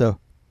say also,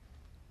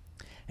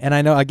 and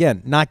I know,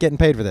 again, not getting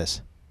paid for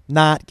this.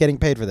 Not getting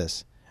paid for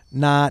this.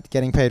 Not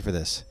getting paid for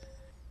this.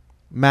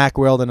 Mack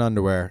Weldon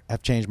underwear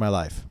have changed my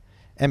life.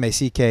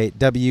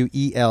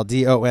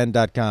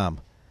 MackWeldon.com.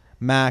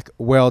 Mack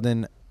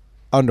Weldon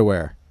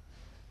underwear.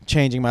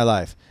 Changing my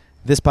life.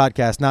 This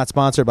podcast not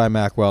sponsored by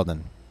Mack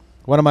Weldon.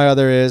 One of my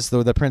other is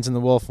the Prince and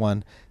the Wolf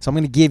one. So I'm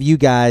going to give you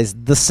guys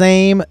the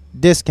same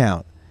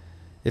discount.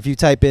 If you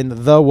type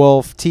in The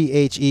Wolf,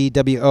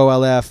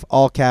 THEWOLF,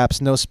 all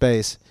caps, no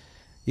space,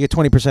 you get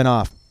 20%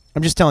 off.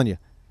 I'm just telling you.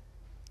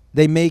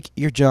 They make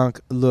your junk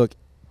look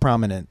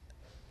prominent.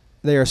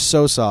 They are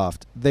so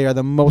soft. They are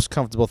the most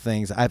comfortable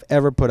things I've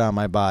ever put on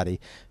my body.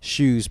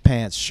 Shoes,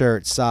 pants,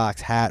 shirt,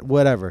 socks, hat,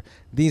 whatever.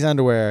 These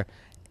underwear,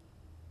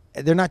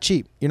 they're not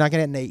cheap. You're not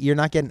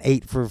getting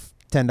 8 for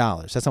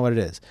 $10. That's not what it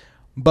is.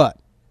 But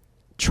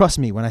trust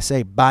me when I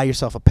say buy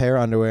yourself a pair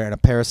of underwear and a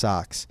pair of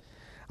socks.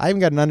 I even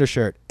got an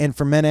undershirt. And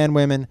for men and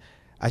women,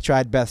 I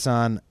tried Beth's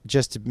on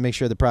just to make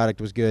sure the product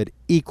was good,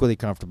 equally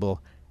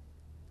comfortable,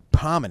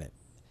 prominent.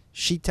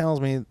 She tells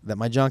me that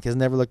my junk has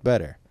never looked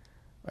better.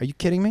 Are you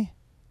kidding me?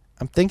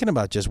 I'm thinking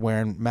about just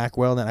wearing Mack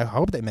Weldon. I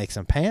hope they make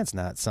some pants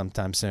now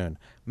sometime soon.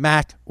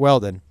 Mack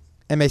Weldon,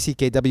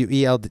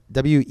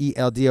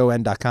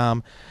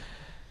 MackWeldon.com.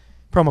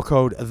 Promo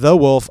code The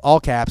Wolf, all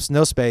caps,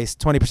 no space,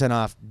 20%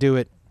 off. Do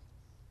it.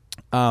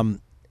 Some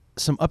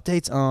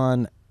updates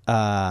on.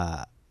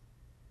 I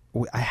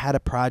had a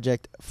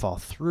project fall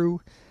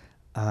through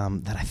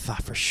that I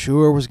thought for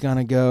sure was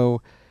gonna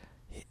go.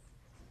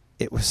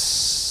 It's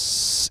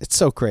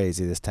so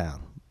crazy, this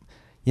town,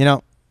 you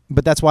know.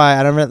 But that's why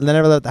I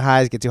never let the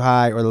highs get too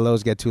high or the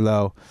lows get too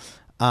low.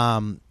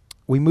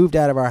 We moved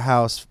out of our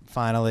house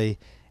finally,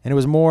 and it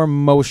was more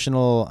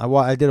emotional.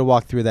 I did a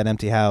walk through that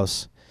empty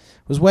house.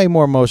 It was way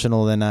more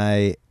emotional than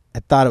I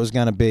thought it was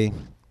going to be.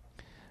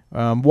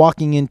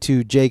 Walking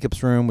into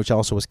Jacob's room, which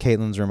also was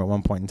Caitlin's room at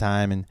one point in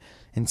time,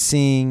 and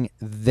seeing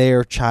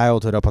their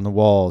childhood up on the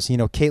walls. You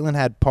know, Caitlin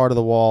had part of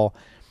the wall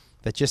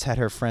that just had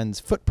her friends'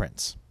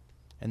 footprints,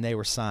 and they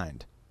were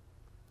signed.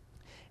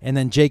 And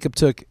then Jacob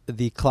took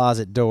the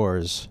closet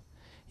doors,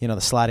 you know,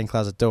 the sliding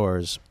closet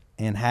doors,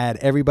 and had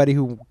everybody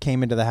who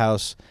came into the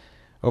house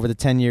over the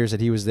 10 years that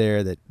he was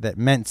there that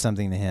meant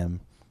something to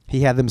him,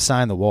 he had them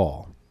sign the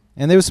wall.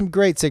 And there was some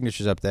great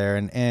signatures up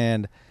there,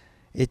 and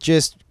it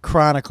just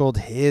chronicled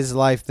his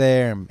life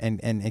there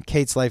and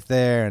Kate's life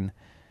there, and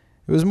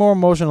it was more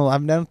emotional. I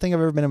don't think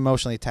I've ever been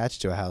emotionally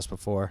attached to a house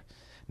before.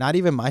 Not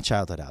even my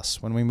childhood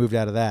house when we moved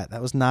out of that.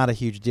 That was not a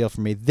huge deal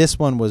for me. This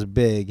one was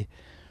big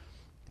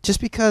just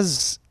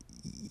because,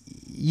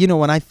 you know,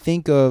 when I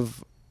think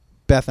of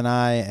Beth and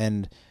I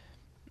and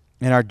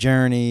our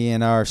journey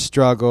and our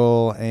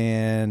struggle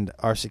and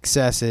our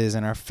successes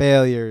and our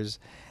failures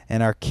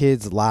and our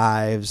kids'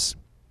 lives,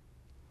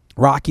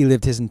 Rocky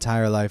lived his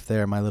entire life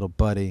there, my little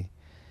buddy.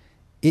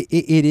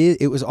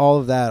 It was all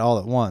of that all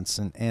at once,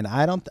 and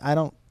I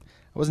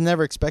was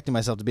never expecting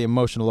myself to be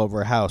emotional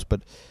over a house,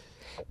 but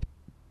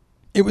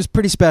it was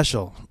pretty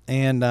special,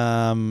 and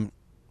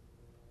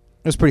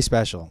it was pretty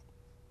special.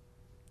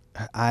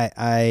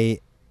 I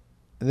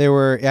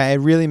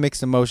had really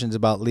mixed emotions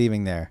about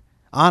leaving there,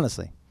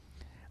 honestly.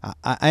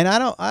 I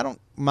don't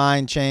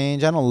mind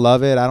change. I don't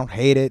love it. I don't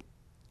hate it.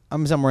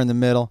 I'm somewhere in the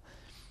middle.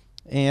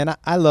 And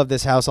I love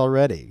this house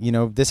already. You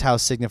know, this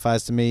house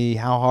signifies to me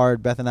how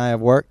hard Beth and I have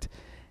worked.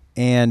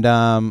 And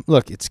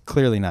look, it's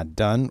clearly not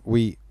done.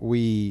 We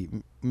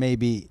may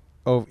be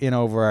in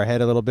over our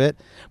head a little bit,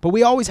 but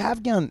we always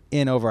have gone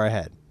in over our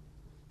head.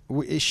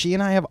 She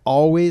and I have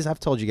always, I've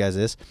told you guys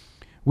this,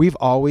 we've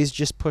always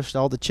just pushed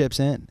all the chips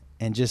in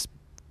and just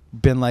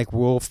been like,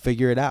 we'll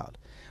figure it out.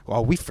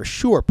 Well, we for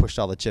sure pushed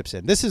all the chips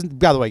in. This is,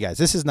 by the way, guys,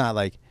 this is not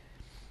like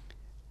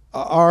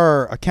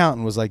our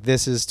accountant was like,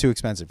 this is too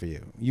expensive for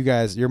you. You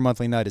guys, your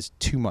monthly nut is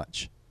too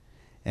much.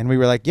 And we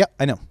were like, yep,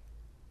 I know.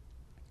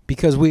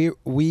 Because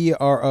we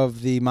are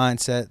of the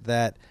mindset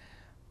that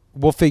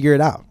we'll figure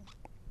it out.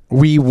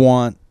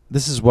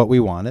 This is what we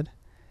wanted.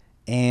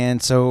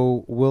 And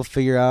so we'll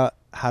figure out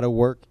how to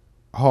work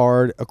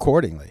hard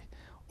accordingly.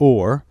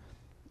 Or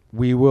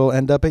we will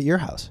end up at your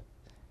house.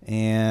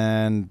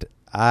 And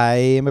I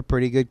am a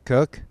pretty good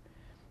cook.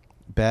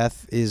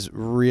 Beth is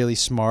really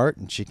smart,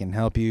 and she can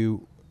help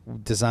you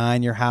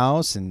design your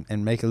house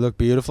and make it look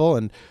beautiful.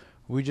 And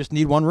we just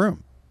need one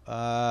room,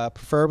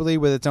 preferably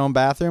with its own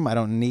bathroom. I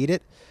don't need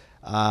it,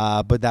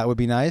 but that would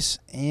be nice.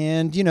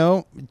 And,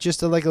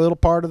 just like a little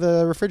part of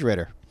the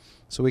refrigerator,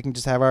 so we can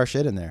just have our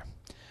shit in there.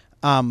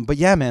 But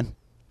yeah, man,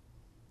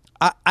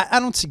 I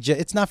don't suggest,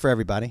 it's not for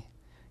everybody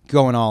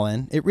going all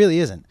in. It really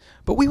isn't.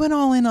 But we went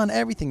all in on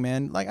everything,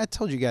 man. Like I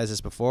told you guys this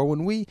before.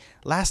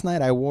 Last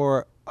night I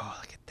wore, oh,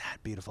 look at that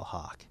beautiful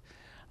hawk.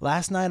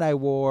 Last night I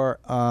wore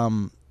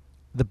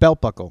the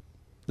belt buckle,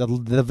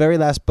 the very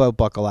last belt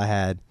buckle I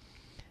had.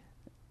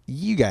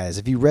 You guys,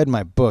 if you read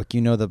my book,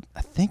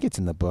 I think it's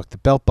in the book, the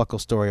belt buckle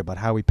story about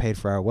how we paid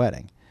for our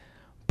wedding.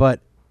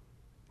 But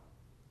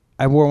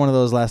I wore one of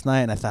those last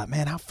night, and I thought,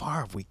 man, how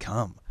far have we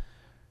come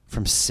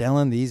from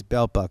selling these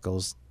belt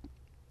buckles,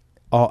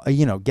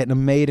 getting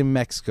them made in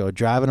Mexico,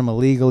 driving them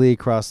illegally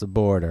across the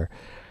border,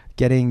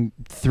 getting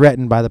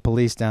threatened by the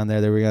police down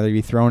there that we're going to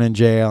be thrown in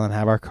jail and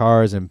have our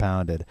cars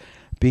impounded,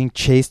 being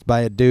chased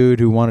by a dude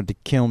who wanted to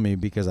kill me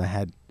because I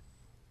had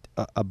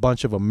a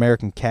bunch of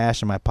American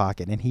cash in my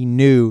pocket, and he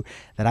knew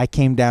that I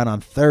came down on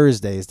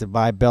Thursdays to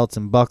buy belts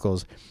and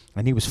buckles,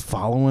 and he was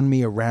following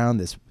me around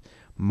this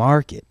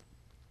market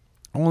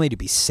only to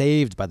be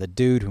saved by the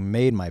dude who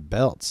made my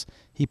belts.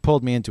 He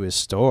pulled me into his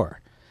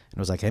store and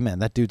was like, hey, man,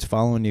 that dude's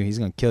following you. He's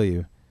going to kill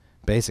you,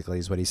 basically,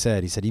 is what he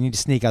said. He said, you need to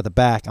sneak out the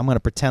back. I'm going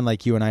to pretend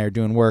like you and I are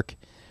doing work.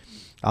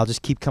 I'll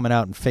just keep coming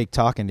out and fake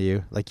talking to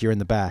you like you're in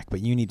the back,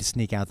 but you need to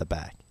sneak out the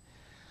back.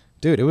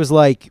 Dude, it was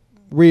like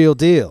real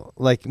deal,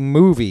 like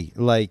movie,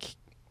 like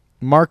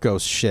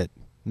Marcos shit.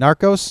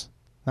 Narcos?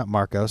 Not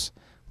Marcos.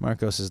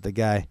 Marcos is the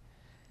guy.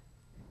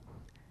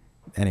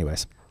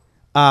 Anyways,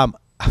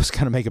 I was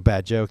going to make a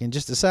bad joke and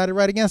just decided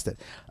right against it.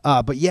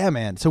 But yeah,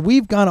 man. So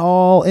we've gone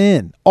all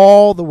in,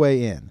 all the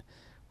way in.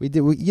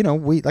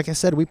 Like I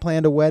said, we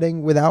planned a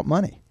wedding without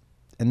money,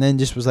 and then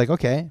just was like,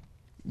 okay.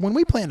 When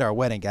we planned our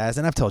wedding, guys,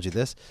 and I've told you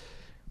this,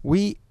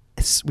 we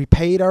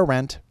paid our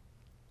rent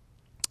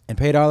and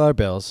paid all our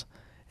bills,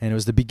 and it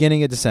was the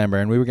beginning of December,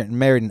 and we were getting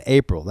married in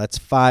April. That's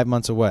 5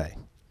 months away,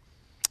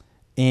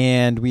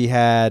 and we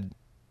had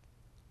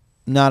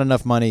not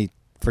enough money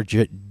for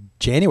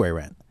January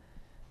rent.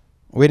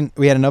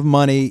 We had enough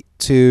money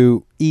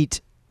to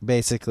eat,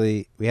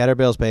 basically. We had our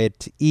bills paid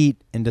to eat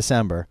in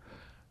December,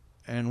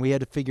 and we had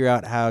to figure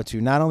out how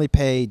to not only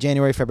pay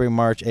January, February,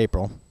 March,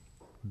 April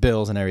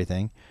bills and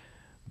everything,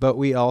 but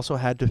we also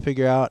had to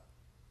figure out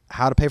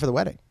how to pay for the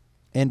wedding.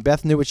 And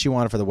Beth knew what she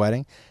wanted for the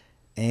wedding,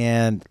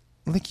 and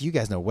I think you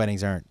guys know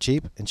weddings aren't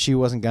cheap, and she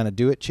wasn't going to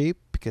do it cheap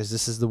because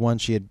this is the one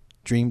she had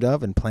dreamed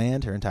of and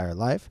planned her entire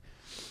life.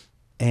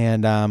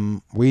 And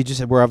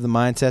we're of the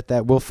mindset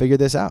that we'll figure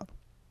this out.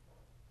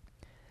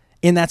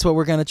 And that's what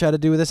we're going to try to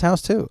do with this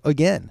house too,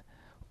 again.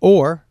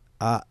 Or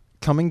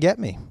come and get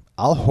me.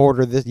 I'll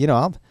hoarder this,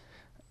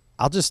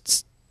 I'll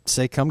just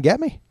say, come get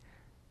me.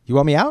 You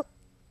want me out?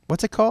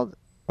 What's it called?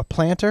 A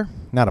planter?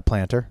 Not a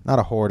planter. Not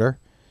a hoarder.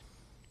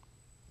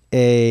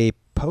 A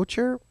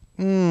poacher?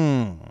 I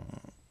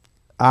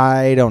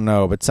don't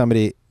know, but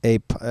somebody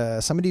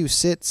who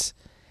sits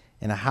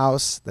in a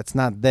house that's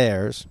not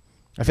theirs.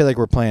 I feel like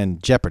we're playing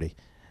Jeopardy.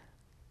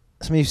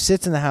 Somebody who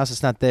sits in the house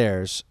that's not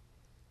theirs.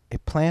 A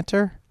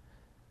planter?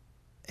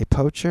 A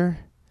poacher?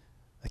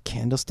 A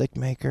candlestick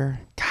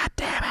maker? God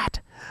damn it.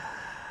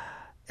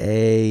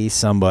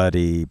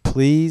 Somebody,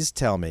 please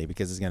tell me,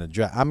 because it's going to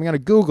drive. I'm going to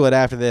Google it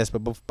after this, but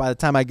by the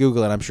time I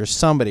Google it, I'm sure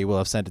somebody will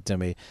have sent it to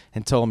me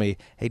and told me,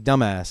 hey,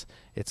 dumbass,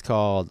 it's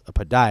called a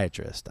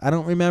podiatrist. I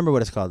don't remember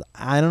what it's called.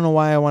 I don't know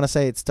why I want to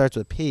say it starts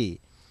with P.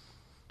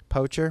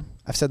 Poacher?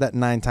 I've said that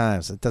 9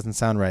 times. It doesn't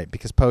sound right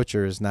because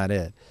poacher is not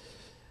it.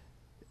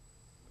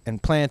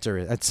 And planter,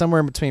 it's somewhere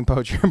in between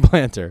poacher and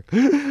planter.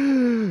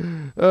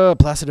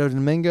 Placido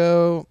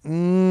Domingo.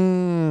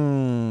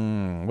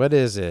 What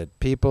is it?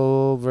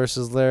 People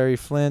versus Larry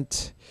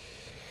Flint.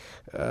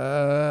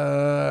 Okay.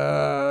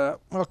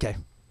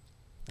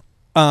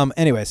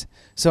 Anyways,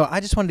 so I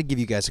just wanted to give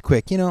you guys a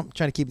quick, trying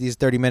to keep these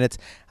 30 minutes.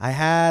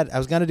 I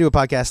was going to do a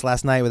podcast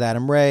last night with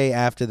Adam Ray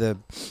after the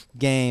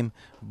game,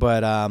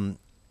 but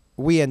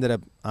we ended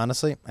up,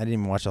 honestly, I didn't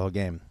even watch the whole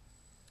game.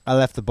 I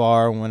left the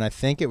bar when I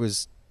think it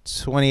was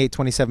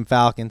 28-27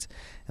 Falcons,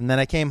 and then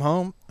I came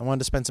home. I wanted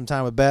to spend some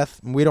time with Beth.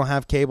 We don't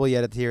have cable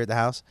yet here at the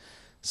house,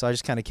 so I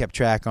just kind of kept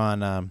track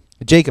on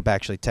Jacob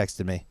actually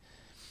texted me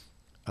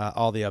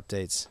all the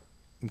updates.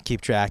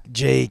 Keep track.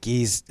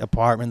 Jakey's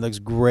apartment looks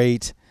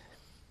great.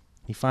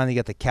 He finally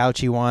got the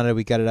couch he wanted.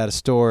 We got it out of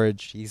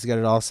storage. He's got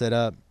it all set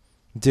up.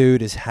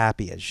 Dude is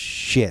happy as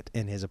shit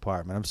in his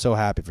apartment. I'm so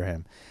happy for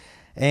him.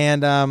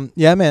 And,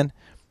 yeah, man,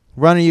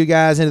 running you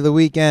guys into the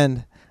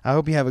weekend. I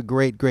hope you have a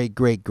great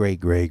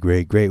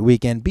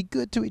weekend. Be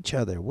good to each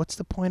other. What's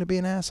the point of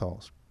being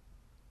assholes?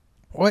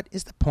 What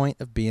is the point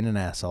of being an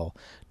asshole?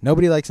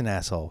 Nobody likes an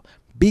asshole.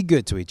 Be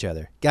good to each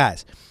other.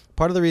 Guys,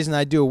 part of the reason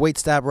I do a Wait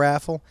Stop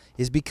raffle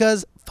is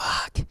because,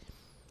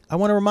 I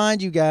want to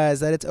remind you guys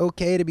that it's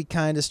okay to be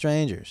kind to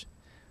strangers.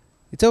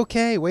 It's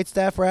okay. Wait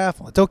Staff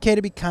raffle. It's okay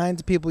to be kind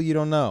to people you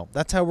don't know.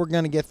 That's how we're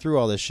going to get through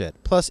all this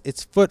shit. Plus,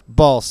 it's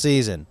football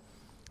season.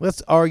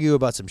 Let's argue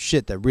about some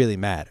shit that really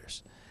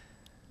matters.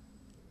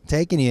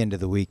 Taking you into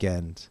the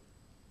weekend.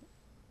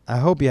 I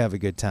hope you have a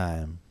good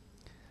time.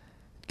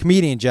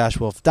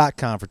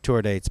 ComedianJoshWolf.com for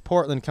tour dates.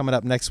 Portland coming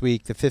up next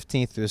week, the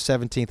 15th through the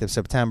 17th of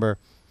September.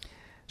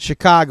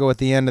 Chicago at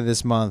the end of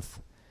this month.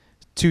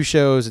 2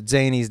 shows at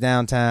Zany's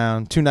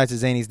downtown. 2 nights at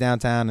Zany's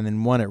downtown, and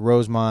then 1 at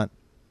Rosemont.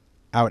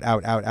 Out.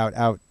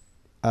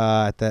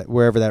 At that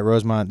wherever that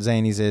Rosemont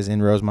Zany's is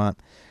in Rosemont.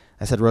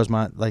 I said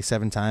Rosemont like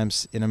 7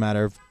 times in a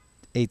matter of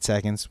 8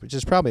 seconds, which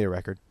is probably a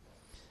record.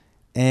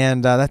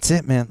 And that's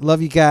it, man.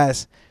 Love you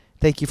guys.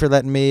 Thank you for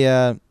letting me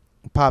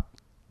pop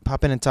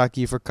in and talk to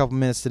you for a couple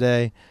minutes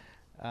today.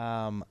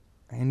 I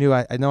know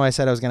I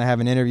said I was going to have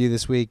an interview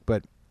this week,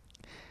 but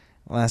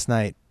last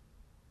night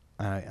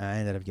I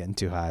ended up getting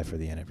too high for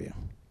the interview.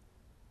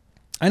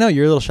 I know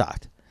you're a little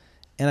shocked.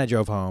 And I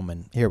drove home,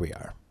 and here we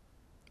are.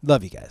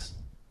 Love you guys.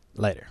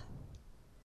 Later.